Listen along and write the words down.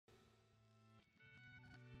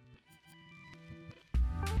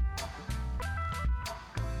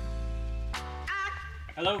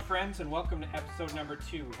Hello, friends, and welcome to episode number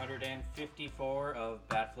 254 of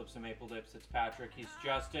Bat Flips and Maple Dips. It's Patrick. He's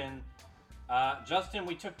Justin. Justin,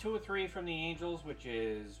 we took 2 or 3 from the Angels, which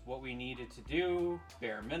is what we needed to do,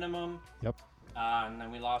 bare minimum. Yep. And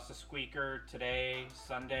then we lost a squeaker today,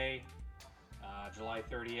 Sunday, July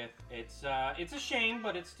 30th. It's a shame,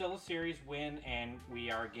 but it's still a series win, and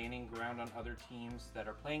we are gaining ground on other teams that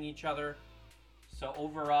are playing each other. So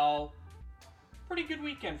overall, pretty good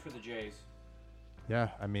weekend for the Jays. Yeah,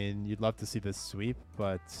 I mean, you'd love to see this sweep,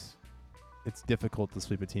 but it's difficult to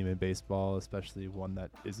sweep a team in baseball, especially one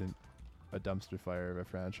that isn't a dumpster fire of a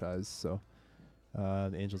franchise. So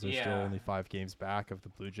the Angels are still only 5 games back of the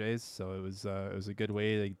Blue Jays, so it was a good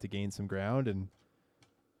way to gain some ground and,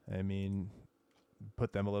 I mean,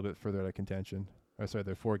 put them a little bit further out of contention. Or sorry,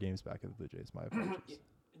 they're 4 games back of the Blue Jays. My apologies.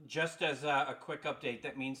 Just as a quick update,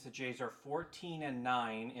 that means the Jays are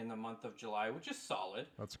 14-9 in the month of July, which is solid.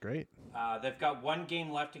 That's great. They've got 1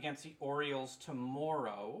 game left against the Orioles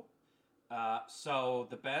tomorrow. So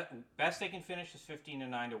the best they can finish is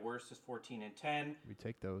 15-9. The worst is 14-10. We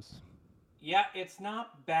take those. Yeah, it's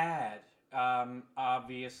not bad.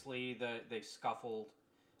 Obviously, they scuffled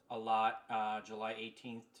a lot July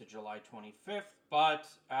 18th to July 25th. But,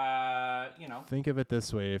 Think of it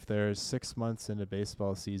this way. If there's 6 months in a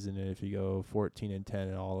baseball season, and if you go 14-10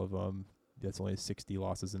 in all of them, that's only 60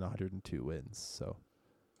 losses and 102 wins. So,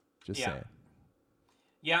 just saying.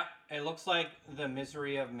 Yeah, it looks like the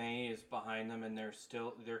misery of May is behind them, and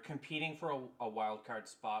they're competing for a wild card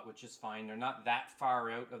spot, which is fine. They're not that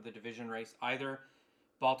far out of the division race either.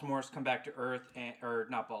 Baltimore's come back to earth, or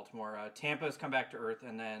not Baltimore. Tampa's come back to earth,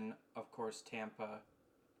 and then, of course, Tampa.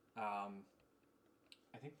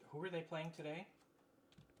 I think, who were they playing today?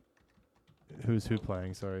 Who's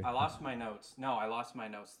playing? Sorry. I lost my notes. No, I lost my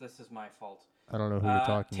notes. This is my fault. I don't know who you're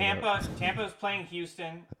talking about. Tampa is playing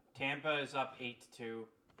Houston. Tampa is up 8-2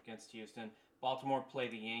 against Houston. Baltimore play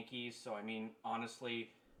the Yankees. So, I mean, honestly,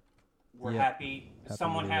 we're happy.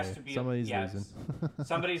 Someone has to be. Somebody's losing.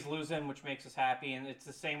 Somebody's losing, which makes us happy. And it's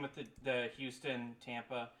the same with the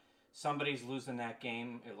Houston-Tampa. Somebody's losing that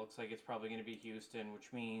game. It looks like it's probably going to be Houston,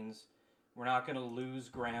 which means we're not going to lose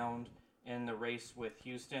ground in the race with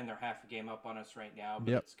Houston. They're half a game up on us right now,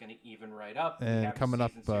 but it's going to even right up. And coming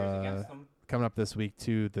up this week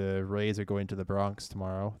too, the Rays are going to the Bronx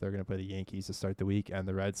tomorrow. They're going to play the Yankees to start the week, and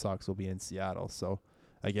the Red Sox will be in Seattle. So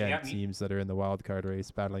again, teams that are in the wild card race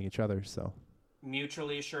battling each other. So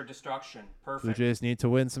mutually assured destruction. Perfect. Blue Jays need to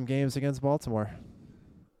win some games against Baltimore.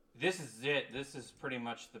 This is it. This is pretty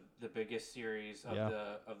much the biggest series of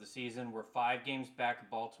the season. We're 5 games back of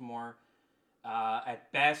Baltimore.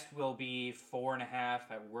 At best, we'll be 4.5.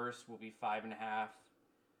 At worst, we'll be 5.5.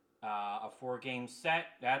 A 4-game set,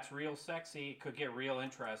 that's real sexy. It could get real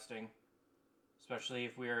interesting, especially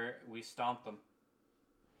if we stomp them.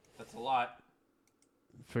 That's a lot.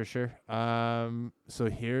 For sure. So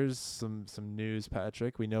here's some news,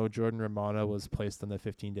 Patrick. We know Jordan Romano was placed on the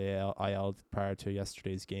 15-day IL prior to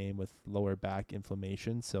yesterday's game with lower back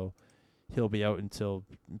inflammation, so he'll be out until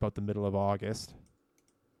about the middle of August,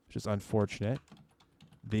 which is unfortunate.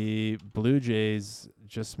 The Blue Jays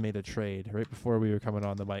just made a trade right before we were coming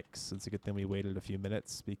on the mics. It's a good thing we waited a few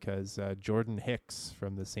minutes because Jordan Hicks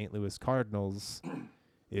from the St. Louis Cardinals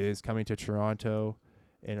is coming to Toronto,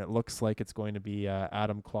 and it looks like it's going to be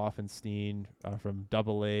Adam Kloffenstein from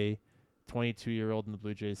AA, 22-year-old in the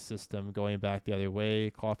Blue Jays system, going back the other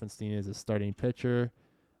way. Kloffenstein is a starting pitcher.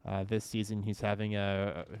 This season, he's having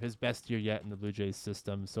his best year yet in the Blue Jays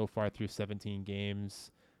system. So far through 17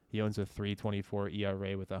 games, he owns a 3.24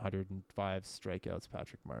 ERA with 105 strikeouts,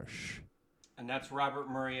 Patrick Marsh. And that's Robert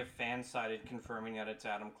Murray of Fansided confirming that it's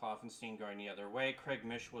Adam Kloffenstein going the other way. Craig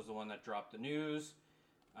Mish was the one that dropped the news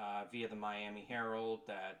via the Miami Herald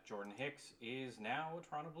that Jordan Hicks is now a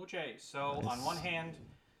Toronto Blue Jay. So on one hand,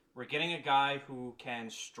 we're getting a guy who can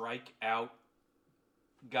strike out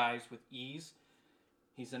guys with ease.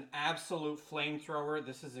 He's an absolute flamethrower.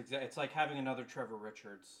 This is it's like having another Trevor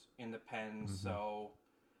Richards in the pen. Mm-hmm. So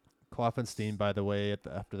Kloffenstein, by the way,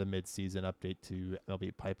 after the midseason update to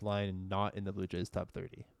MLB Pipeline, and not in the Blue Jays top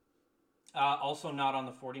 30. Also not on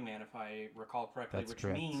the 40-man, if I recall correctly. That's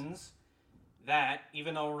correct. Means that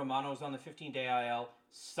even though Romano's on the 15-day IL,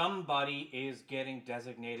 somebody is getting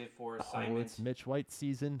designated for assignment. Oh, it's Mitch White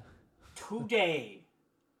season. Today,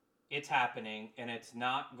 it's happening, and it's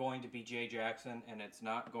not going to be Jay Jackson, and it's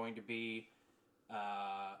not going to be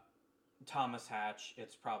Thomas Hatch.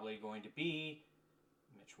 It's probably going to be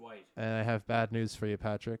Mitch White. And I have bad news for you,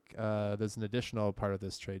 Patrick. There's an additional part of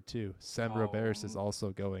this trade, too. Sem Robberse is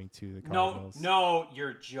also going to the Cardinals. No,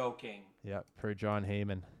 you're joking. Yeah, per John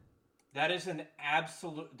Heyman. That is an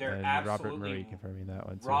absolute. They're And Robert Murray absolutely confirming that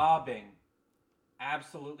one too.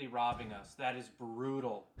 absolutely robbing us. That is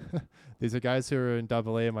brutal. These are guys who are in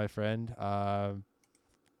Double A, my friend.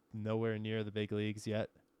 Nowhere near the big leagues yet.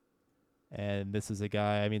 And this is a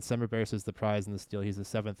guy. I mean, Sem Robberse is the prize in the steal. He's the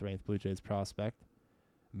 7th-ranked Blue Jays prospect.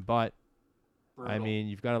 But Brutal. I mean,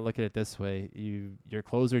 you've got to look at it this way. Your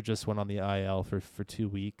closer just went on the IL for 2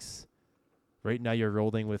 weeks. Right now, you're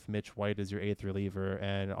rolling with Mitch White as your 8th reliever,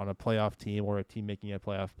 and on a playoff team or a team making a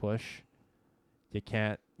playoff push, you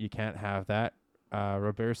can't have that.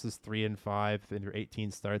 Robberse is 3-5 in your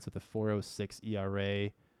 18 starts with a 4.06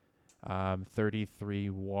 ERA, 33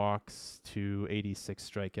 walks to 86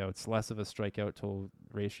 strikeouts. Less of a strikeout to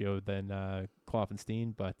ratio than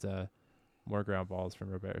Kloffenstein, but more ground balls from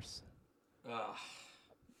Robberse. Ugh.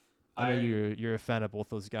 I know you're a fan of both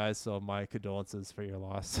those guys, so my condolences for your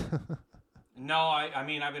loss. No,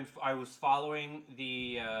 I was following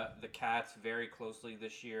the Cats very closely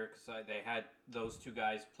this year because they had those two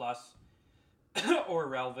guys plus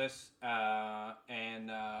Orelvis,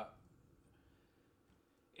 and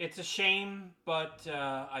it's a shame, but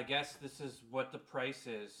I guess this is what the price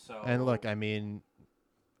is. So And look, I mean,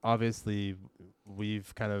 obviously,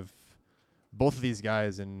 we've kind of both of these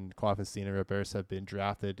guys in Kloffenstein and Robberse have been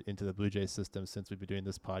drafted into the Blue Jays system since we've been doing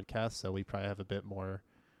this podcast, so we probably have a bit more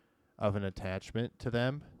of an attachment to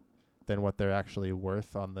them than what they're actually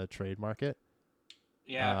worth on the trade market.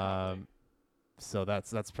 Yeah. So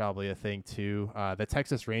that's probably a thing too. The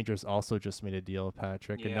Texas Rangers also just made a deal,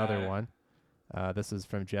 Patrick. Yeah. Another one. This is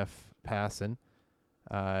from Jeff Passan.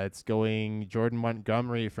 It's going Jordan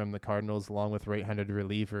Montgomery from the Cardinals along with right-handed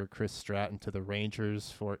reliever Chris Stratton to the Rangers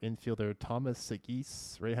for infielder Thomas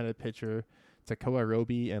Sagis, right-handed pitcher Takoa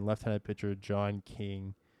Roby, and left-handed pitcher John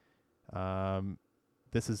King.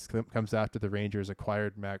 This comes after the Rangers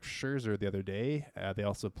acquired Max Scherzer the other day. They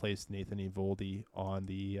also placed Nathan Eovaldi on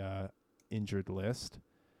the injured list.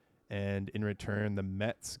 And in return, the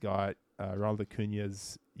Mets got Ronald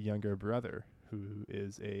Acuña's younger brother, who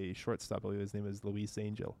is a shortstop. I believe his name is Luis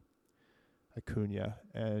Angel Acuña,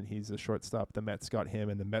 and he's a shortstop. The Mets got him,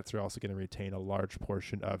 and the Mets are also going to retain a large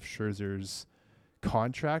portion of Scherzer's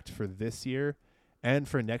contract for this year and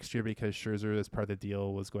for next year, because Scherzer, as part of the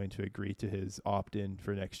deal, was going to agree to his opt-in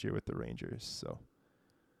for next year with the Rangers. So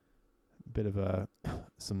a bit of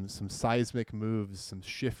some seismic moves, some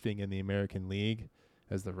shifting in the American League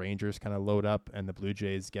as the Rangers kind of load up and the Blue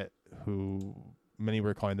Jays get who many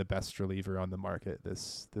were calling the best reliever on the market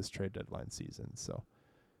this trade deadline season. So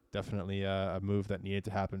definitely a move that needed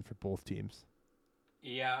to happen for both teams.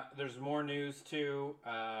 Yeah, there's more news too.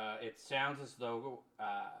 It sounds as though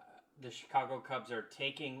the Chicago Cubs are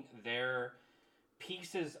taking their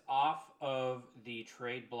pieces off of the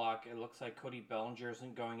trade block. It looks like Cody Bellinger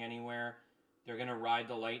isn't going anywhere. They're going to ride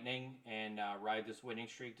the Lightning and ride this winning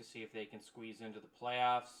streak to see if they can squeeze into the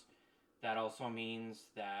playoffs. That also means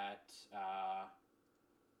that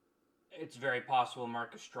it's very possible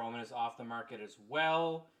Marcus Stroman is off the market as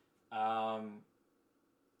well.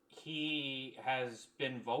 He has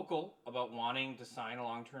been vocal about wanting to sign a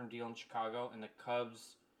long-term deal in Chicago, and the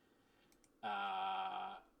Cubs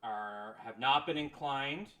have not been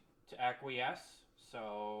inclined to acquiesce.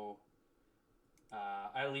 So,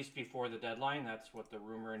 at least before the deadline, that's what the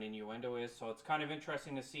rumor and innuendo is. So it's kind of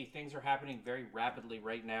interesting to see. Things are happening very rapidly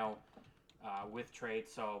right now with trade.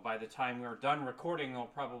 So by the time we're done recording, there'll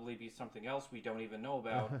probably be something else we don't even know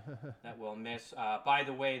about that we'll miss. By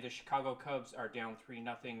the way, the Chicago Cubs are down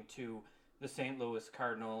 3-0 to the St. Louis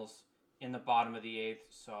Cardinals in the bottom of the 8th.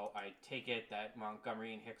 So I take it that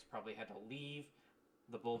Montgomery and Hicks probably had to leave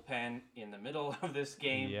the bullpen in the middle of this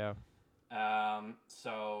game. Yeah.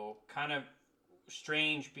 So kind of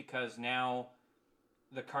strange because now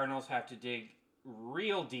the Cardinals have to dig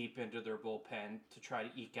real deep into their bullpen to try to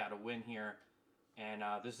eke out a win here. And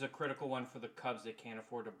this is a critical one for the Cubs. They can't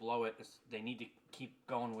afford to blow it. They need to keep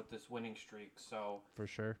going with this winning streak. So For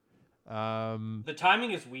sure. the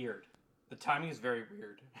timing is weird. The timing is very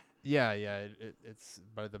weird. Yeah, it's.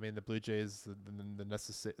 But I mean, the Blue Jays,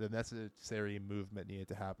 the necessary movement needed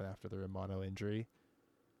to happen after the Romano injury.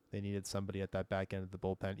 They needed somebody at that back end of the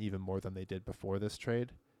bullpen even more than they did before this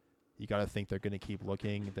trade. You got to think they're going to keep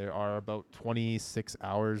looking. There are about 26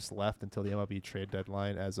 hours left until the MLB trade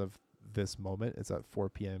deadline. As of this moment, it's at 4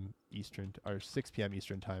 p.m. Eastern or 6 p.m.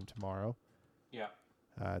 Eastern time tomorrow. Yeah.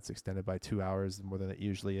 It's extended by 2 hours more than it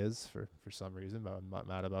usually is for some reason, but I'm not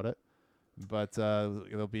mad about it. But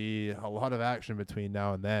there'll be a lot of action between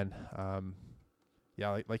now and then.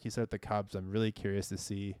 Like you said, the Cubs, I'm really curious to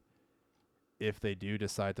see if they do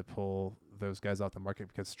decide to pull those guys off the market,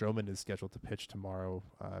 because Stroman is scheduled to pitch tomorrow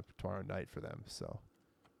night for them. So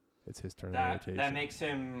It's his turn in the rotation. That makes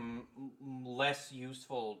him less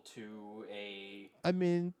useful to a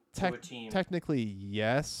team. Technically,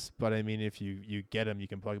 yes, but I mean, if you get him, you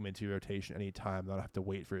can plug him into your rotation anytime. Not have to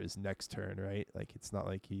wait for his next turn, right? Like, it's not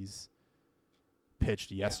like he's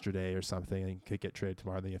pitched yesterday or something and could get traded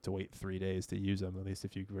tomorrow. Then you have to wait 3 days to use him. At least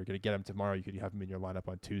if you were going to get him tomorrow, you could have him in your lineup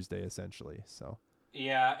on Tuesday, essentially. So.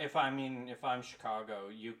 Yeah, if I'm Chicago,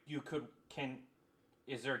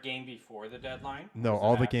 is there a game before the deadline? No,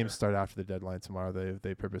 all the games start after the deadline tomorrow.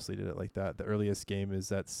 They purposely did it like that. The earliest game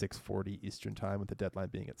is at 6:40 Eastern time, with the deadline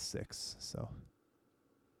being at 6. So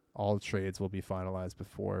all trades will be finalized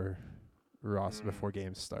before before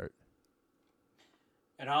games start.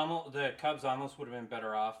 And the Cubs almost would have been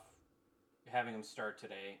better off having him start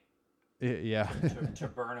today. Yeah. to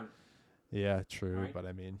burn him. Yeah, true. Right? But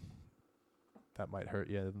I mean, that might hurt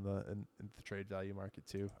you in the trade value market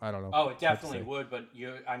too. I don't know. Oh, it definitely would, but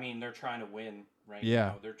they're trying to win right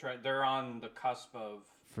now. They're on the cusp of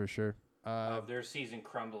for sure of their season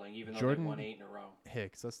crumbling, even though Jordan they won 8 in a row.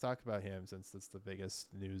 Hicks, let's talk about him since that's the biggest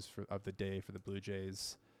news of the day for the Blue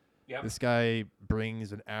Jays. Yep. This guy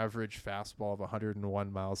brings an average fastball of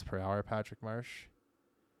 101 miles per hour, Patrick Marsh.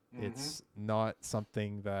 Mm-hmm. It's not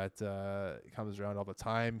something that comes around all the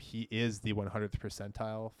time. He is the 100th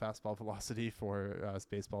percentile fastball velocity for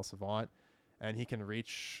Baseball Savant, and he can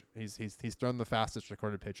reach. He's thrown the fastest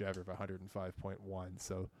recorded pitch ever of 105.1.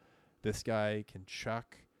 So this guy can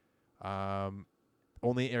chuck.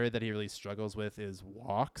 Only area that he really struggles with is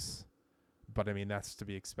walks, but I mean that's to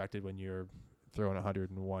be expected when you're throwing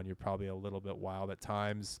 101. You're probably a little bit wild at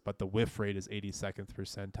times, but the whiff rate is 82nd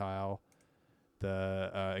percentile.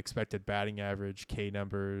 The expected batting average, K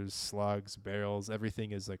numbers, slugs, barrels,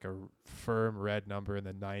 everything is like a firm red number in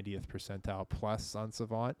the 90th percentile plus on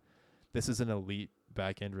Savant. This is an elite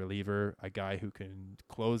back-end reliever, a guy who can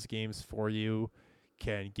close games for you,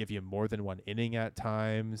 can give you more than one inning at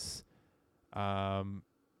times.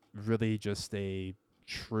 Really just a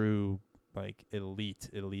true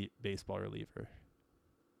elite baseball reliever.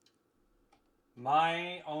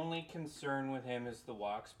 My only concern with him is the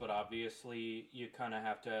walks, but you kind of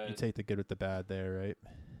have to... You take the good with the bad there, right?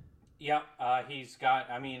 Yeah, he's got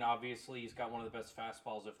one of the best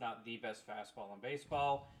fastballs, if not the best fastball in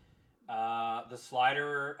baseball. The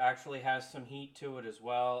slider actually has some heat to it as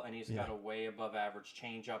well, and he's got a way above average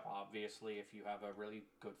changeup, obviously, if you have a really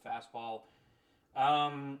good fastball.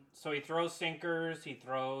 So he throws sinkers, he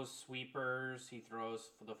throws sweepers, he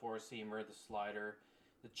throws the four-seamer, the slider.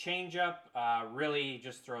 The changeup really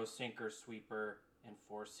just throws sinker, sweeper, and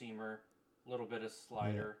four-seamer. A little bit of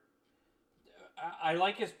slider. Yeah. I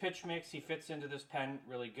like his pitch mix. He fits into this pen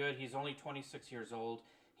really good. He's only 26 years old.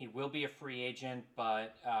 He will be a free agent,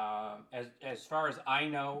 but as far as I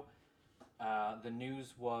know, the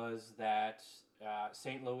news was that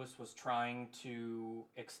St. Louis was trying to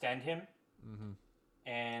extend him. Mm-hmm.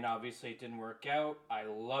 And obviously it didn't work out. I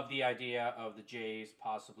love the idea of the Jays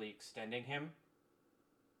possibly extending him.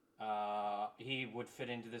 He would fit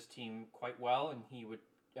into this team quite well, and he would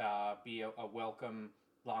be a welcome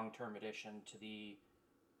long-term addition to the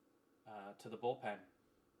bullpen.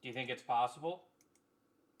 Do you think it's possible?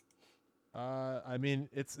 I mean,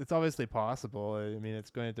 it's obviously possible. I mean,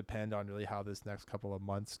 it's going to depend on really how this next couple of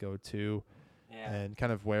months go too, and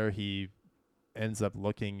kind of where he ends up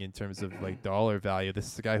looking in terms of dollar value. This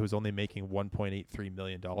is a guy who's only making $1.83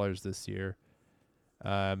 million this year.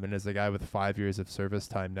 And as a guy with 5 years of service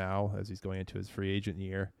time now, as he's going into his free agent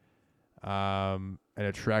year, and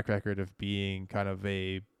a track record of being kind of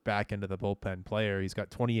a back end of the bullpen player, he's got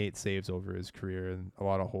 28 saves over his career and a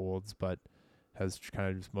lot of holds, but has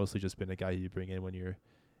kind of mostly just been a guy you bring in when you're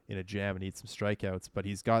in a jam and need some strikeouts. But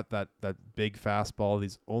he's got that big fastball.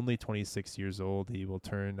 He's only 26 years old. He will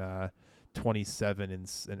turn 27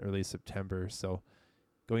 in early September. So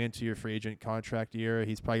going into your free agent contract year,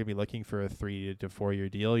 he's probably going to be looking for a 3 to 4 year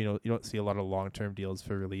deal. You don't see a lot of long-term deals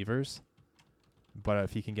for relievers, but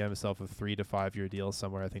if he can get himself a 3 to 5 year deal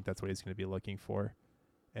somewhere, I think that's what he's going to be looking for.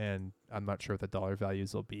 And I'm not sure what the dollar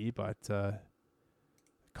values will be, but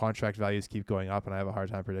contract values keep going up, and I have a hard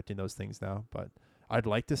time predicting those things now. But I'd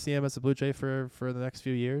like to see him as a Blue Jay for the next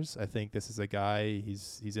few years. I think this is a guy,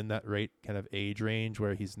 he's in that right kind of age range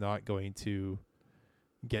where he's not going to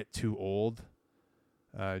get too old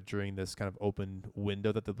during this kind of open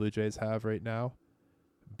window that the Blue Jays have right now.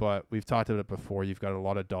 But we've talked about it before. You've got a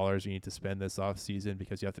lot of dollars you need to spend this offseason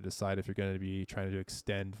because you have to decide if you're going to be trying to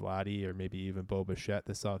extend Vladdy or maybe even Bo Bichette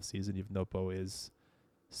this offseason, even though Bo is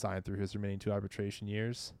signed through his remaining 2 arbitration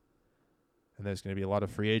years. And there's going to be a lot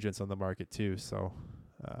of free agents on the market too. So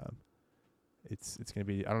it's going to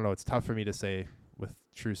be, I don't know, it's tough for me to say with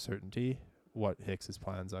true certainty what Hicks's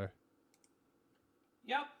plans are.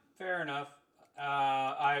 Yep, fair enough.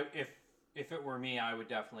 If it were me, I would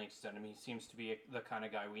definitely extend him. He seems to be the kind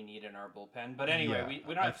of guy we need in our bullpen. But anyway,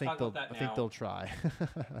 we don't have to talk about that now. I think they'll try.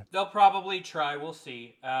 They'll probably try. We'll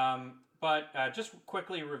see. But just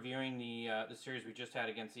quickly reviewing the series we just had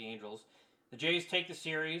against the Angels. The Jays take the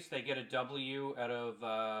series. They get a W out of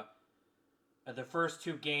the first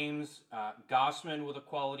two games. Gossman with a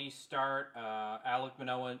quality start. Alek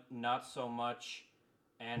Manoah not so much.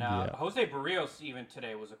 And Jose Barrios even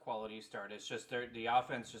today was a quality start. It's just the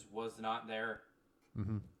offense just was not there.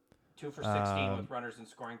 Mm-hmm. 2 for 16 with runners in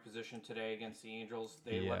scoring position today against the Angels.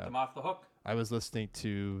 They let them off the hook. I was listening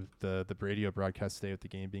to the radio broadcast today with the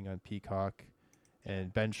game being on Peacock,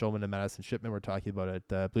 and Ben Schulman and Madison Shipman were talking about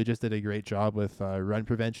it. Blue Jays did a great job with run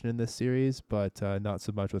prevention in this series, but not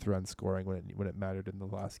so much with run scoring when it mattered in the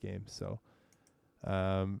last game. So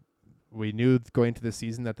we knew going to the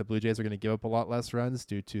season that the Blue Jays are going to give up a lot less runs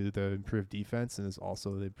due to the improved defense, and there's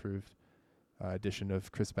also the improved addition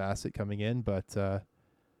of Chris Bassett coming in. But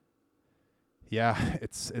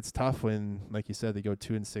it's tough when, like you said, they go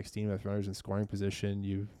 2-16 with runners in scoring position.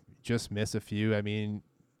 You just miss a few. I mean,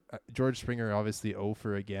 George Springer obviously 0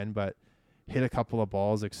 for again, but hit a couple of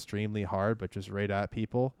balls extremely hard, but just right at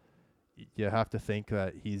people. You have to think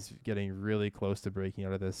that he's getting really close to breaking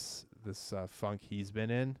out of this funk he's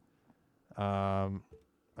been in. I'm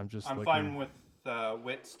fine with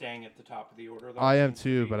Witt staying at the top of the order. I am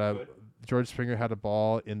too, but George Springer had a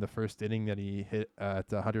ball in the first inning that he hit at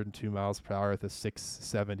 102 miles per hour with a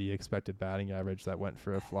 670 expected batting average that went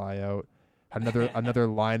for a fly out. Had another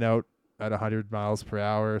line out at 100 miles per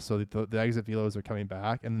hour, so the exit velos are coming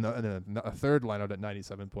back, and then a third line out at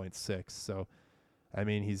 97.6. So, I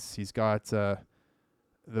mean, he's got the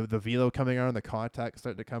velo coming out and the contact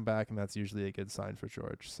starting to come back, and that's usually a good sign for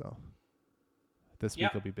George. So. This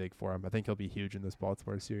week will be big for him. I think he'll be huge in this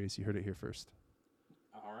Baltimore series. You heard it here first.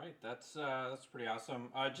 All right, that's pretty awesome.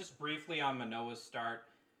 Just briefly on Manoah's start.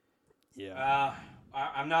 Yeah.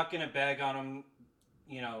 I'm not gonna bag on him,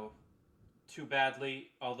 too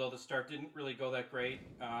badly. Although the start didn't really go that great.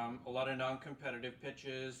 A lot of non-competitive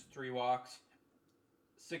pitches, 3 walks,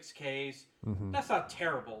 6 Ks. Mm-hmm. That's not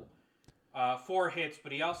terrible. 4 hits,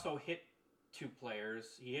 but he also hit 2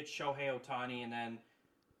 players. He hit Shohei Ohtani, and then.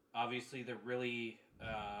 Obviously, the really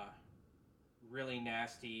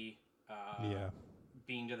nasty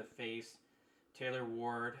being to the face. Taylor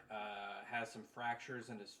Ward has some fractures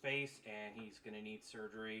in his face, and he's going to need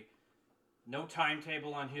surgery. No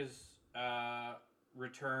timetable on his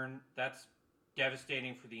return. That's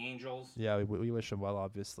devastating for the Angels. Yeah, we wish him well,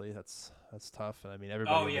 obviously. That's tough. I mean,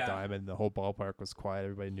 everybody in the diamond, the whole ballpark was quiet.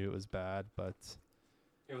 Everybody knew it was bad, but...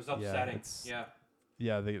 It was upsetting,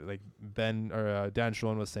 Yeah, Dan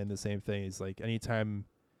Schulman was saying the same thing. He's like, anytime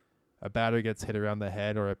a batter gets hit around the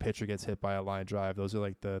head or a pitcher gets hit by a line drive, those are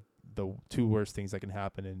like the 2 worst things that can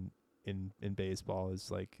happen in baseball. Is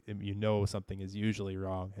like, something is usually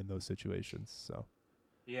wrong in those situations. So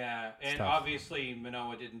yeah, and tough. Obviously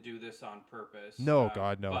Manoah didn't do this on purpose. No,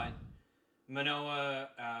 God, no. But Manoah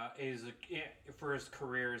for his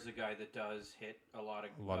career is a guy that does hit a lot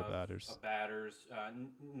of batters.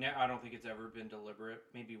 I don't think it's ever been deliberate.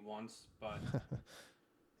 Maybe once, but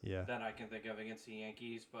that I can think of against the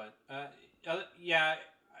Yankees. But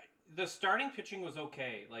the starting pitching was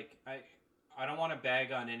okay. Like I don't want to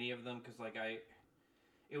bag on any of them because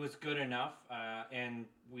it was good enough. And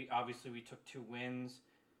we took 2 wins.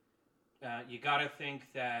 You got to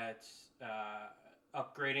think that.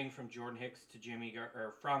 Upgrading from Jordan Hicks to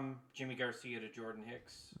from Jimmy Garcia to Jordan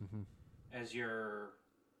Hicks as your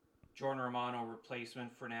Jordan Romano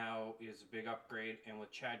replacement for now is a big upgrade. And with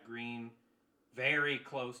Chad Green very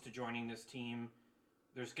close to joining this team,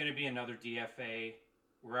 there's going to be another DFA.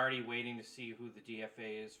 We're already waiting to see who the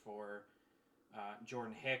DFA is for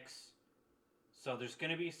Jordan Hicks. So there's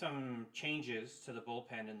going to be some changes to the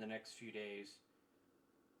bullpen in the next few days.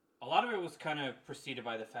 A lot of it was kind of preceded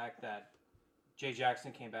by the fact that Jay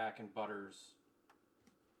Jackson came back and Butters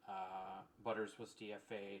was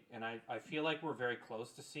DFA'd, and I feel like we're very close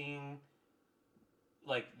to seeing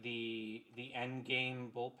like the end game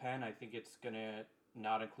bullpen. I think it's gonna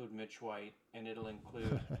not include Mitch White, and it'll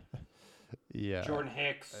include Jordan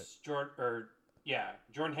Hicks,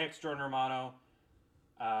 Jordan Hicks, Jordan Romano,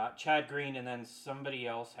 Chad Green, and then somebody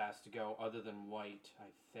else has to go other than White. I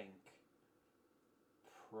think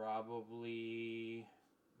probably.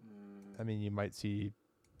 I mean, you might see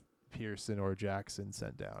Pearson or Jackson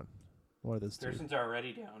sent down. One of those two. Pearson's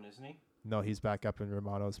already down, isn't he? No, he's back up in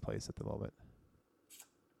Romano's place at the moment.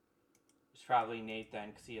 It's probably Nate then,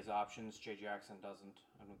 because he has options. Jay Jackson doesn't,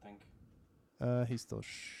 I don't think. He still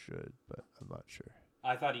should, but I'm not sure.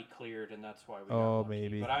 I thought he cleared, and that's why we got Oh, lucky.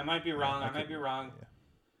 maybe. But I might be wrong. Yeah, I might be wrong.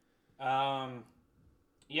 Yeah.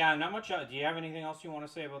 Yeah, not much. Do you have anything else you want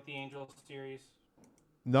to say about the Angels series?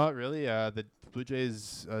 Not really. The Blue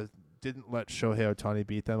Jays didn't let Shohei Ohtani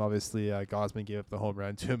beat them. Obviously, Gosman gave up the home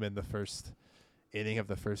run to him in the first inning of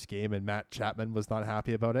the first game, and Matt Chapman was not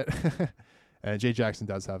happy about it. And Jay Jackson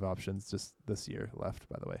does have options just this year left,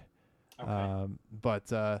 by the way.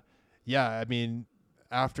 Okay. Yeah, I mean,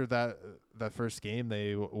 after that first game,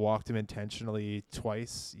 they walked him intentionally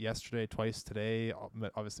twice yesterday, twice today.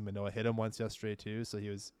 Obviously, Manoah hit him once yesterday too, so he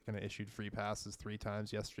was kind of issued free passes 3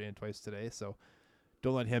 times yesterday and twice today. So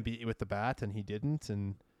don't let him beat you with the bat, and he didn't.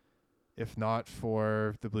 And if not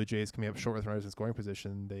for the Blue Jays coming up short with runners in scoring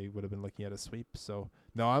position, they would have been looking at a sweep. So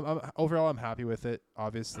no, I'm overall I'm happy with it.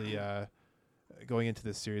 Obviously, going into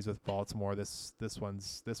this series with Baltimore, this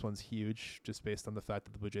one's huge, just based on the fact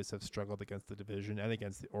that the Blue Jays have struggled against the division and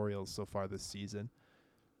against the Orioles so far this season.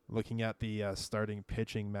 Looking at the starting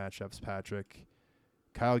pitching matchups, Patrick,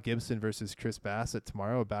 Kyle Gibson versus Chris Bassett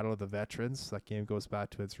tomorrow, a battle of the veterans. That game goes back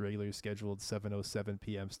to its regularly scheduled 7:07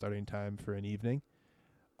 p.m. starting time for an evening.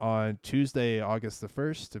 On Tuesday, August the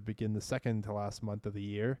 1st, to begin the second to last month of the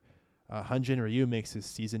year, Hyun-Jin Ryu makes his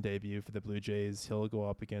season debut for the Blue Jays. He'll go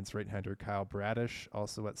up against right-hander Kyle Bradish,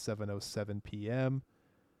 also at 7:07 p.m.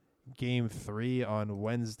 Game 3 on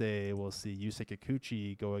Wednesday, we'll see Yusei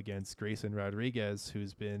Kikuchi go against Grayson Rodriguez,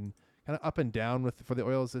 who's been kind of up and down for the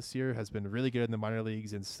Orioles this year, has been really good in the minor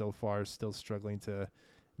leagues and so far still struggling to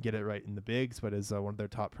get it right in the bigs, but is one of their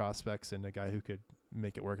top prospects and a guy who could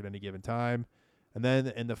make it work at any given time. And then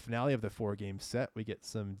in the finale of the 4-game set, we get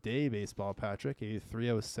some day baseball, Patrick, a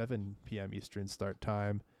 3:07 p.m. Eastern start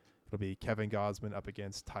time. It'll be Kevin Gosman up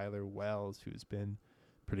against Tyler Wells, who's been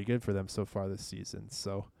pretty good for them so far this season.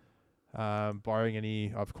 So barring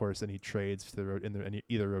any trades to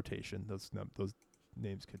either rotation, those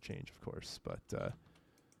names could change, of course. But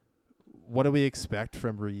what do we expect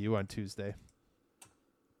from Ryu on Tuesday?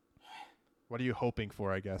 What are you hoping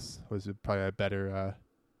for, I guess, was probably a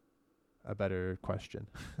better question.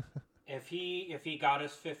 If he got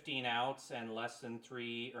us 15 outs and less than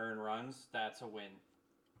 3 earned runs, that's a win.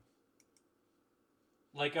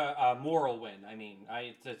 Like a moral win. I mean,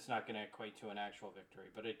 it's not going to equate to an actual victory,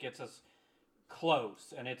 but it gets us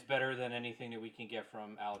close, and it's better than anything that we can get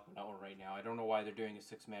from Alek Manoah right now. I don't know why they're doing a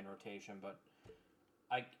 6-man rotation, but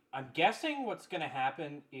I'm guessing what's going to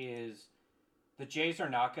happen is the Jays are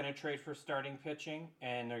not going to trade for starting pitching,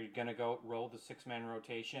 and they're going to go roll the 6-man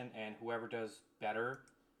rotation, and whoever does better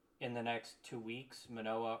in the next 2 weeks,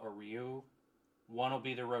 Manoah or Ryu, one will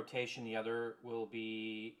be the rotation, the other will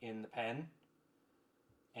be in the pen.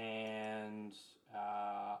 And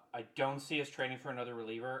I don't see us trading for another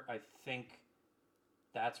reliever. I think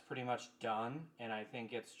that's pretty much done, and I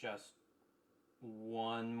think it's just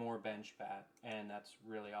one more bench bat, and that's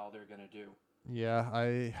really all they're going to do. Yeah,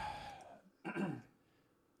 I'm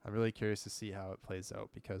really curious to see how it plays out,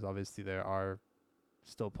 because obviously there are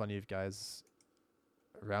still plenty of guys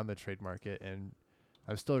around the trade market, and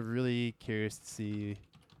I'm still really curious to see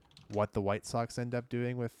what the White Sox end up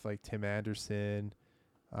doing with like Tim Anderson,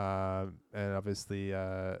 and obviously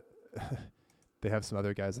they have some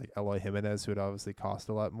other guys like Eloy Jimenez who would obviously cost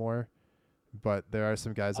a lot more. But there are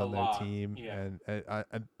some guys on their team, yeah.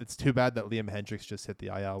 and it's too bad that Liam Hendricks just hit the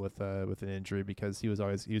IL with an injury, because he was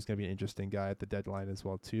going to be an interesting guy at the deadline as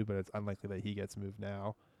well too. But it's unlikely that he gets moved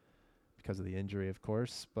now because of the injury, of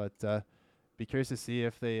course. But be curious to see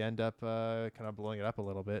if they end up kind of blowing it up a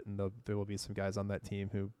little bit, and there will be some guys on that team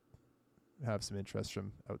who have some interest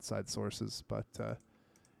from outside sources. But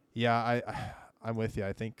yeah, I'm with you.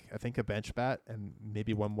 I think a bench bat and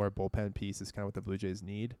maybe one more bullpen piece is kind of what the Blue Jays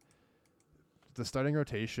need. The starting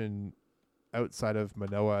rotation outside of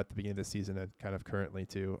Manoah at the beginning of the season and kind of currently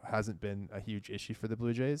too hasn't been a huge issue for the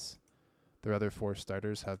Blue Jays. Their other 4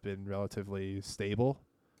 starters have been relatively stable,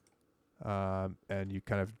 and you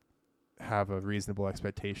kind of have a reasonable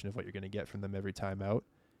expectation of what you're going to get from them every time out.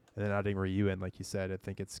 And then adding Ryu in, like you said, I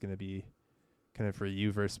think it's going to be kind of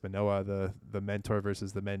Ryu versus Manoah, the mentor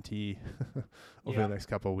versus the mentee over the next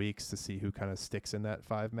couple of weeks to see who kind of sticks in that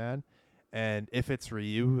 5-man. And if it's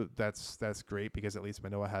Ryu, that's great, because at least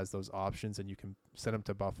Manoah has those options, and you can send him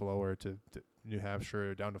to Buffalo or to New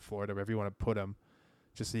Hampshire or down to Florida, wherever you want to put him,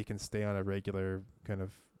 just so he can stay on a regular kind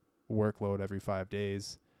of workload every 5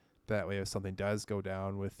 days. That way, if something does go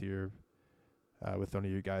down with your with one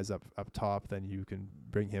of your guys up top, then you can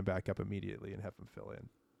bring him back up immediately and have him fill in.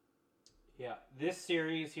 Yeah, this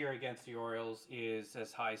series here against the Orioles is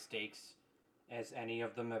as high stakes as any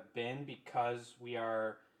of them have been, because we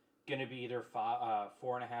are going to be either 4.5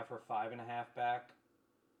 or 5.5 back,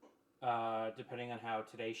 depending on how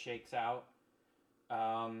today shakes out.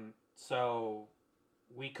 So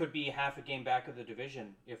we could be half a game back of the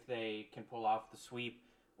division if they can pull off the sweep,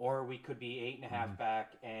 or we could be 8.5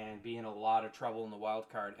 back and be in a lot of trouble in the wild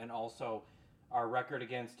card. And also, our record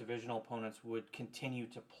against divisional opponents would continue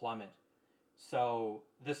to plummet. So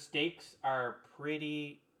the stakes are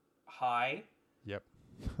pretty high. Yep.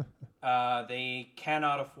 They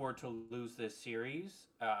cannot afford to lose this series,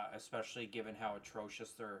 especially given how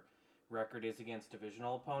atrocious their record is against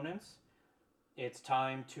divisional opponents. It's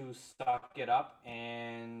time to stock it up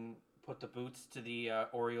and put the boots to the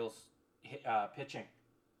Orioles pitching.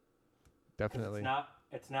 Definitely.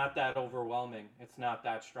 It's not that overwhelming. It's not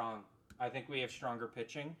that strong. I think we have stronger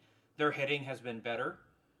pitching. Their hitting has been better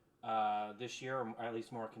this year, or at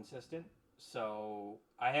least more consistent. So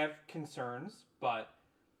I have concerns, but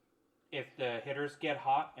if the hitters get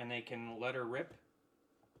hot and they can let her rip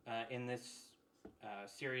in this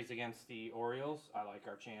series against the Orioles, I like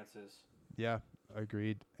our chances. Yeah,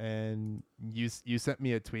 agreed. And you sent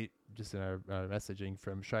me a tweet just in our messaging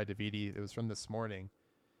from Shai Davidi. It was from this morning.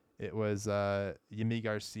 It was Yimi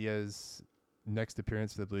Garcia's next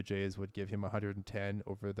appearance for the Blue Jays would give him 110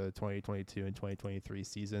 over the 2022 and 2023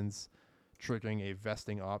 seasons, triggering a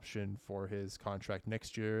vesting option for his contract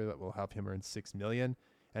next year that will help him earn $6 million.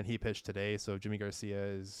 And he pitched today, so Jimmy Garcia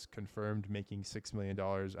is confirmed making $6 million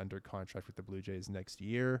under contract with the Blue Jays next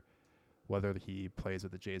year. Whether he plays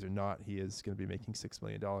with the Jays or not, he is going to be making $6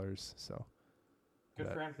 million. So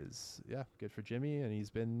good for him. Good for Jimmy. And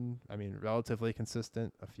he's been, relatively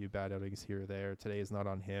consistent. A few bad outings here or there. Today is not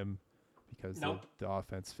on him because the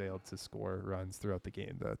offense failed to score runs throughout the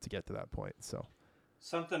game to get to that point. So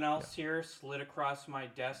something else here slid across my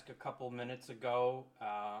desk a couple minutes ago.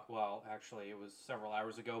 Well, actually, it was several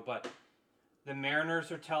hours ago. But the Mariners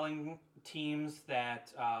are telling teams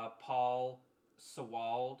that Paul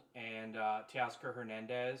Sewald and Teoscar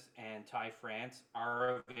Hernandez and Ty France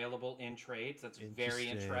are available in trades. That's very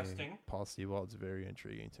interesting. Paul Sewald's very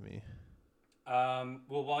intriguing to me.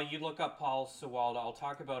 Well, while you look up Paul Sewald, I'll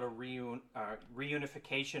talk about a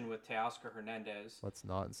reunification with Teoscar Hernandez. Let's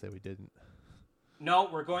not and say we didn't. No,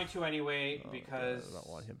 we're going to anyway because I don't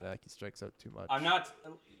want him back. He strikes out too much. I'm not.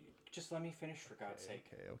 Just let me finish, for God's sake.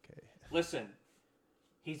 Okay. Listen,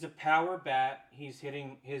 he's a power bat. He's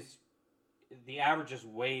hitting the average is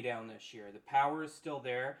way down this year. The power is still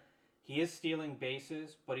there. He is stealing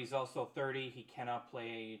bases, but he's also 30. He cannot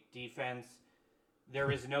play defense.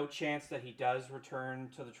 There is no chance that he does return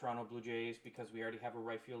to the Toronto Blue Jays because we already have a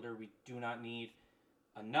right fielder. We do not need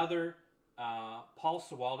another. Paul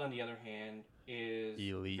Sewald, on the other hand, is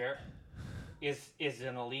elite. Is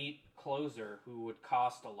an elite closer who would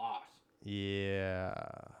cost a lot. Yeah.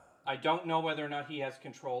 I don't know whether or not he has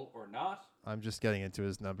control or not. I'm just getting into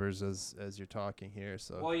his numbers as you're talking here.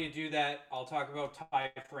 So while you do that, I'll talk about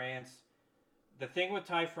Ty France. The thing with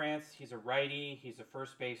Ty France, he's a righty. He's a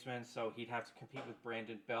first baseman, so he'd have to compete with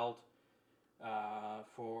Brandon Belt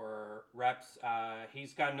for reps.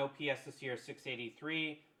 He's got an OPS this year,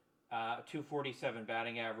 683, 247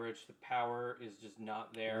 batting average. The power is just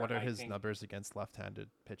not there. What are his numbers against left-handed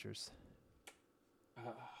pitchers?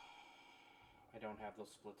 I don't have those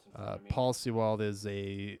splits in front of me. Paul Sewald is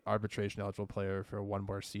a arbitration-eligible player for one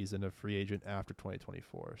more season of free agent after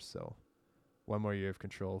 2024. So one more year of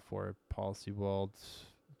control for Paul Sewald.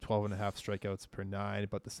 12.5 strikeouts per 9,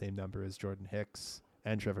 about the same number as Jordan Hicks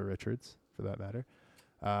and Trevor Richards, for that matter.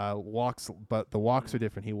 Walks, but the walks are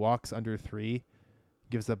different. He walks under 3,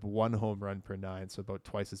 gives up 1 home run per 9, so about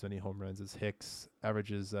twice as many home runs as Hicks.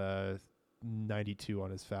 Averages 92 on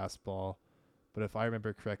his fastball. But if I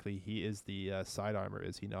remember correctly, he is the sidearmer,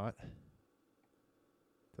 is he not?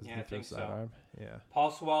 Yeah, I think so. Sidearm? Yeah. Paul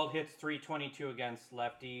Sewald hits 322 against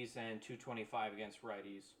lefties and 225 against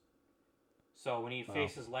righties. So when he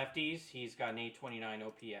faces lefties, he's got an 829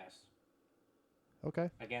 OPS. Okay.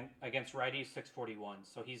 Against righties, 641.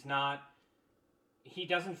 So he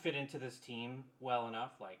doesn't fit into this team well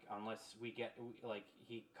enough, unless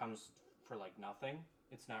he comes for nothing.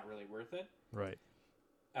 It's not really worth it. Right.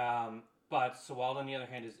 But Sewald, on the other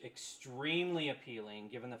hand, is extremely appealing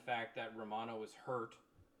given the fact that Romano is hurt.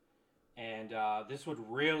 And this would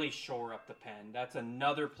really shore up the pen. That's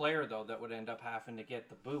another player, though, that would end up having to get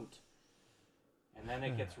the boot. And then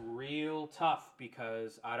it gets real tough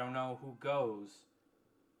because I don't know who goes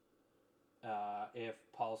if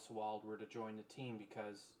Paul Sewald were to join the team,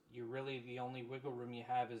 because the only wiggle room you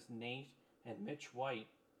have is Nate and Mitch White.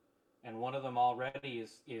 And one of them already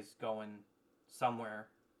is going somewhere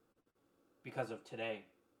because of today.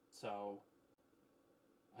 So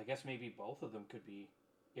I guess maybe both of them could be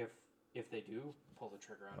if they do pull the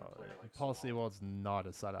trigger on a player like Paul Sewald. Sewald's not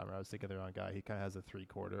a sidearmer. I was thinking the wrong guy. He kind of has a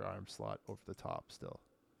 3/4 arm slot over the top still.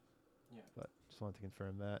 Yeah. But just wanted to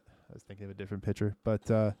confirm that. I was thinking of a different pitcher. But,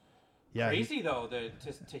 yeah. Crazy, though,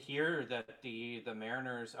 to hear that the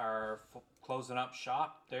Mariners are closing up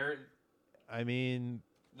shop. They're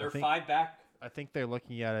 5 back. I think they're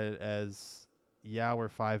looking at it as, yeah, we're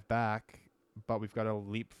 5 back, but we've got to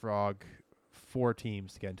leapfrog 4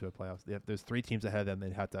 teams to get into a playoffs. There's 3 teams ahead of them.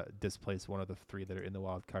 They'd have to displace one of the 3 that are in the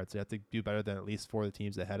wild card. So you have to do better than at least 4 of the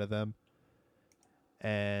teams ahead of them.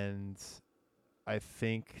 And I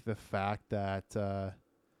think the fact that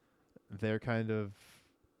they're kind of,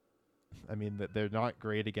 that they're not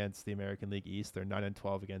great against the American League East. They're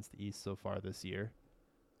 9-12 against the East so far this year,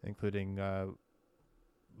 including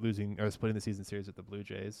splitting the season series with the Blue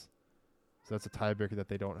Jays. So that's a tiebreaker that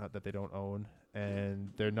they don't own,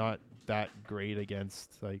 and they're not that great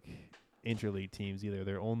against like interleague teams either.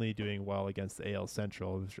 They're only doing well against the AL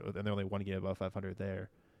Central, and they're only 1 game above 500 there,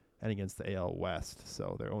 and against the AL West,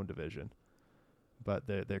 so their own division. But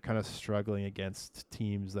they're kind of struggling against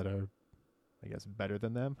teams that are, I guess, better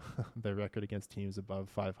than them. Their record against teams above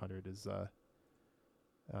 500 is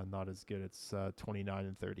not as good. It's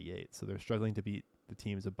 29-38. So they're struggling to beat the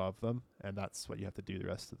teams above them, and that's what you have to do the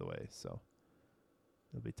rest of the way. So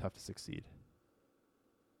it'll be tough to succeed.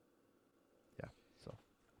 Yeah. So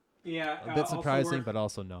Yeah, a bit surprising, but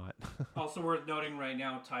also not. Also worth noting right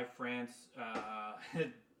now, Ty France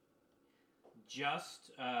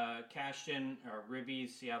just cashed in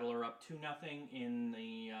Ribbies. Seattle are up 2-0 in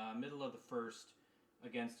the middle of the first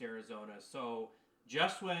against Arizona. So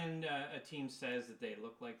just when a team says that they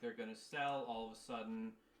look like they're going to sell, all of a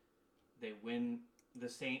sudden they win the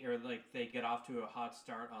same, or like they get off to a hot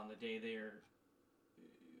start on the day they're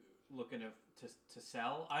looking to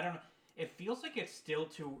sell. I don't know. It feels like it's still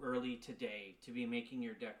too early today to be making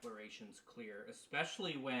your declarations clear,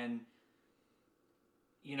 especially when,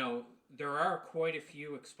 there are quite a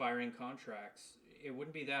few expiring contracts. It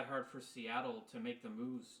wouldn't be that hard for Seattle to make the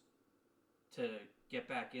moves to get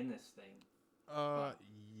back in this thing.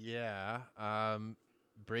 Yeah.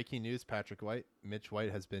 Breaking news, Patrick White. Mitch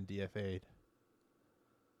White has been DFA'd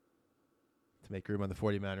to make room on the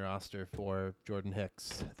 40-man roster for Jordan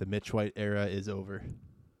Hicks. The Mitch White era is over.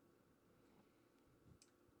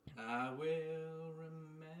 I will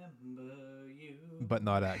remember you. But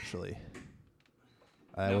not actually.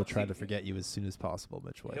 I will try to forget you as soon as possible,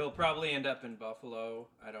 Mitch White. He'll probably end up in Buffalo.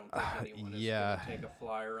 I don't think anyone is going to take a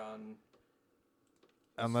flyer on.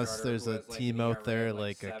 Unless there's a team out there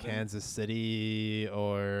like a Kansas City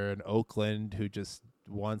or an Oakland who just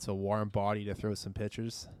wants a warm body to throw some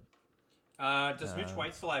pitchers. Does Mitch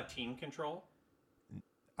White still have team control?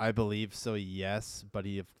 I believe so, yes. But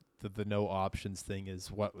the no options thing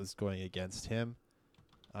is what was going against him.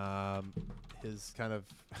 His kind of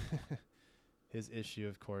his issue,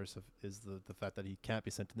 of course, is the fact that he can't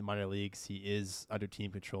be sent to the minor leagues. He is under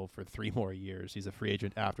team control for 3 more years. He's a free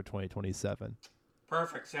agent after 2027.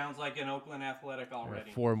 Perfect. Sounds like an Oakland Athletic already.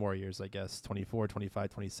 4 more years, I guess. 24, 25,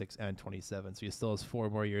 26, and 27. So he still has 4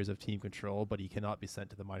 more years of team control, but he cannot be sent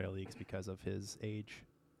to the minor leagues because of his age.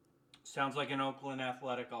 Sounds like an Oakland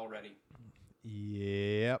Athletic already.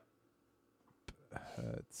 Yep.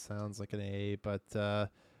 It sounds like an A, but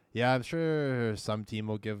yeah, I'm sure some team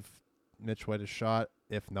will give Mitch White a shot.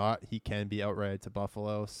 If not, he can be outrighted to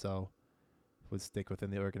Buffalo, so would stick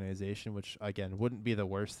within the organization, which again wouldn't be the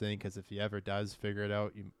worst thing, because if he ever does figure it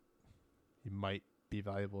out, you might be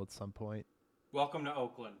valuable at some point. Welcome to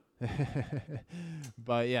Oakland.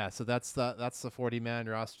 But yeah, so that's the 40-man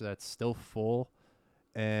roster that's still full,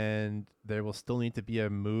 and there will still need to be a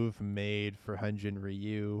move made for Hyun-Jin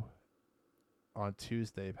Ryu on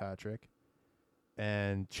Tuesday, Patrick.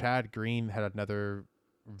 And Chad Green had another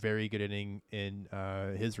very good inning in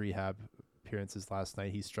his rehab appearances last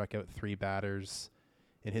night. He struck out 3 batters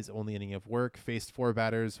in his only inning of work, faced 4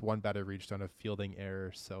 batters. 1 batter reached on a fielding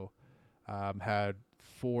error. So had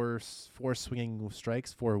 4 swinging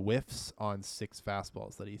strikes, 4 whiffs on 6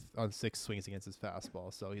 fastballs on 6 swings against his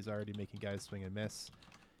fastball. So he's already making guys swing and miss.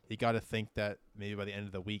 You got to think that maybe by the end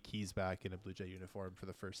of the week he's back in a Blue Jay uniform for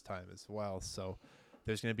the first time as well. So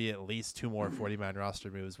there's going to be at least 2 more 40-man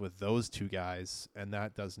roster moves with those 2 guys, and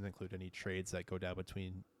that doesn't include any trades that go down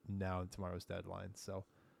between now and tomorrow's deadline. So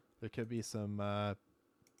there could be some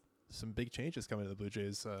big changes coming to the Blue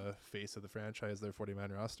Jays face of the franchise, their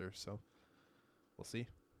 40-man roster. So we'll see.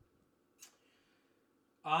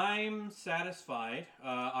 I'm satisfied.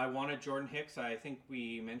 I wanted Jordan Hicks. I think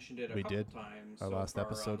we mentioned it a couple times. Our last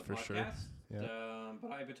episode for podcast. Sure. Yeah.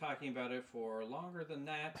 But I've been talking about it for longer than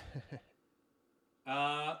that.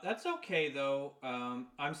 That's okay though. I'm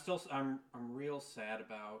real sad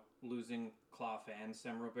about losing Clough and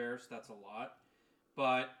Sem Robberse. That's a lot,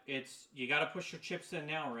 but you got to push your chips in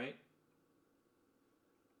now, right?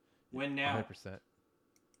 Win now. 100%.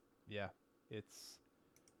 Yeah, it's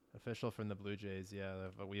official from the Blue Jays. Yeah,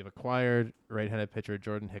 we have acquired right-handed pitcher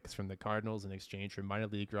Jordan Hicks from the Cardinals in exchange for minor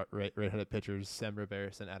league right-handed pitchers Sem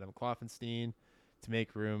Robberse and Adam Kloffenstein to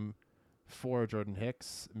make room for Jordan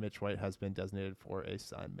Hicks. Mitch White has been designated for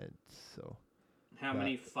assignment. So, how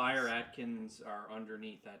many Fire Atkins are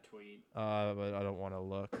underneath that tweet? But I don't want to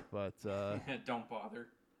look. But don't bother.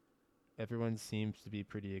 Everyone seems to be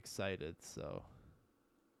pretty excited. So,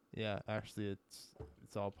 yeah, actually,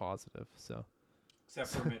 it's all positive. So.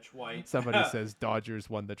 Except for Mitch White. Somebody says Dodgers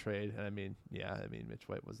won the trade, and Mitch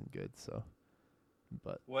White wasn't good. So,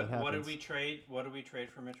 but what did we trade? What did we trade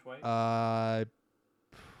for Mitch White?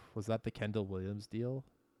 Was that the Kendall Williams deal?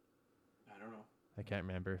 I don't know. I can't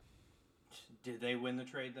remember. Did they win the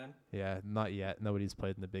trade then? Yeah, not yet. Nobody's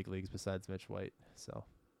played in the big leagues besides Mitch White, so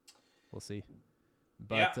we'll see.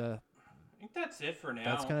 But yeah, I think that's it for now.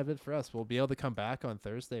 That's kind of it for us. We'll be able to come back on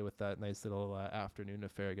Thursday with that nice little afternoon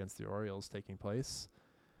affair against the Orioles taking place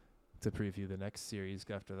to preview the next series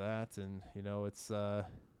after that. And, it's...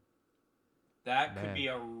 that could be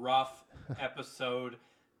a rough episode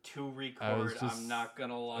to record. I'm not going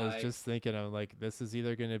to lie. I was just thinking, I'm like, Thursday is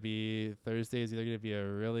either going to be a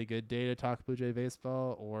really good day to talk Blue Jay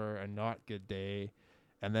baseball or a not good day.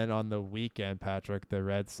 And then on the weekend, Patrick, the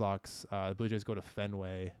Red Sox, the Blue Jays go to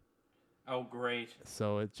Fenway. Oh, great.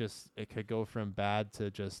 So it could go from bad to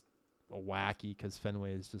just wacky because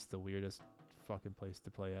Fenway is just the weirdest fucking place to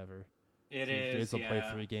play ever. It so is, the Jays will play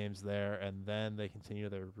 3 games there, and then they continue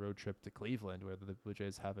their road trip to Cleveland, where the Blue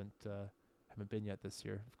Jays haven't been yet this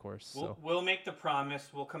year, of course. We'll make the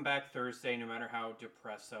promise. We'll come back Thursday, no matter how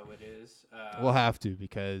depresso it is. We'll have to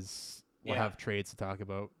because we'll have trades to talk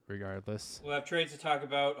about regardless. We'll have trades to talk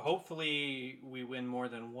about. Hopefully, we win more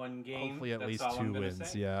than one game. Hopefully, at That's least all 2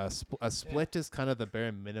 wins. say. Yeah, a split is kind of the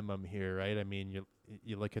bare minimum here, right? I mean,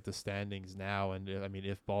 you look at the standings now, and I mean,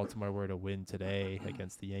 if Baltimore were to win today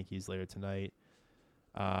against the Yankees later tonight,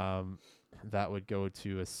 that would go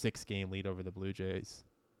to a 6-game lead over the Blue Jays.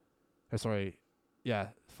 Sorry. Yeah,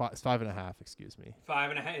 5.5. Excuse me.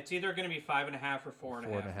 5.5. It's either going to be 5.5 or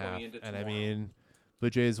 4.5 going into tomorrow. And I mean, Blue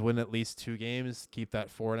Jays win at least 2 games, keep that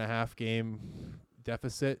 4.5 game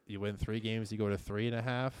deficit. You win 3 games, you go to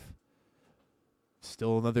 3.5.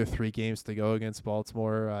 Still another 3 games to go against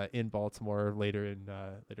Baltimore in Baltimore later in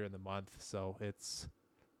the month. So it's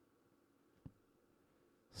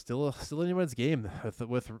still anyone's game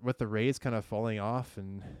with the Rays kind of falling off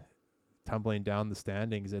and tumbling down the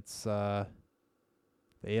standings. It's the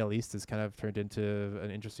AL East has kind of turned into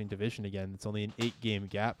an interesting division again. It's only an 8-game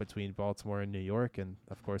gap between Baltimore and New York. And,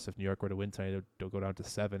 of course, if New York were to win tonight, it'll go down to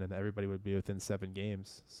 7, and everybody would be within 7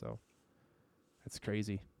 games. So it's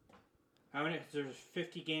crazy. How many? There's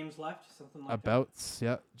 50 games left? Something like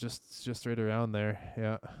yeah, just right around there.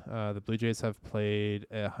 Yeah. The Blue Jays have played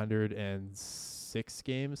 106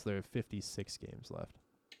 games. There are 56 games left.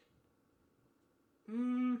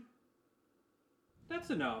 That's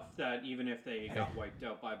enough that even if they got wiped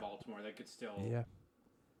out by Baltimore, they could still... Yeah.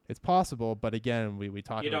 It's possible, but again, we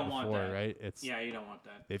talked about it before, right? You don't want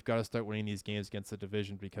that. They've got to start winning these games against the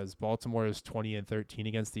division because Baltimore is 20-13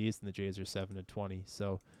 against the East, and the Jays are 7-20.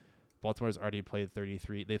 So Baltimore's already played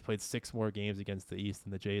 33. They've played 6 more games against the East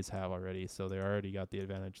than the Jays have already, so they already got the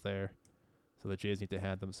advantage there. So the Jays need to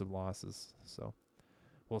hand them some losses. So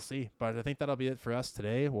we'll see. But I think that'll be it for us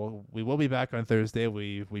today. We will be back on Thursday.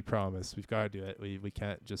 We promise. We've got to do it. We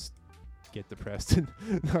can't just get depressed and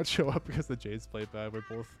not show up because the Jays played bad. We're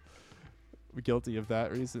both guilty of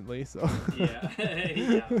that recently. So yeah.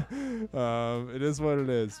 It is what it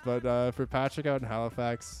is. But for Patrick out in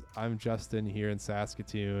Halifax, I'm Justin here in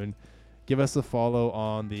Saskatoon. Give us a follow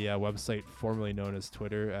on the website formerly known as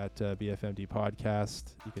Twitter at BFMD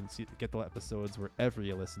Podcast. You can get the episodes wherever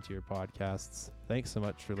you listen to your podcasts. Thanks so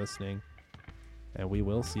much for listening, and we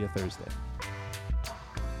will see you Thursday.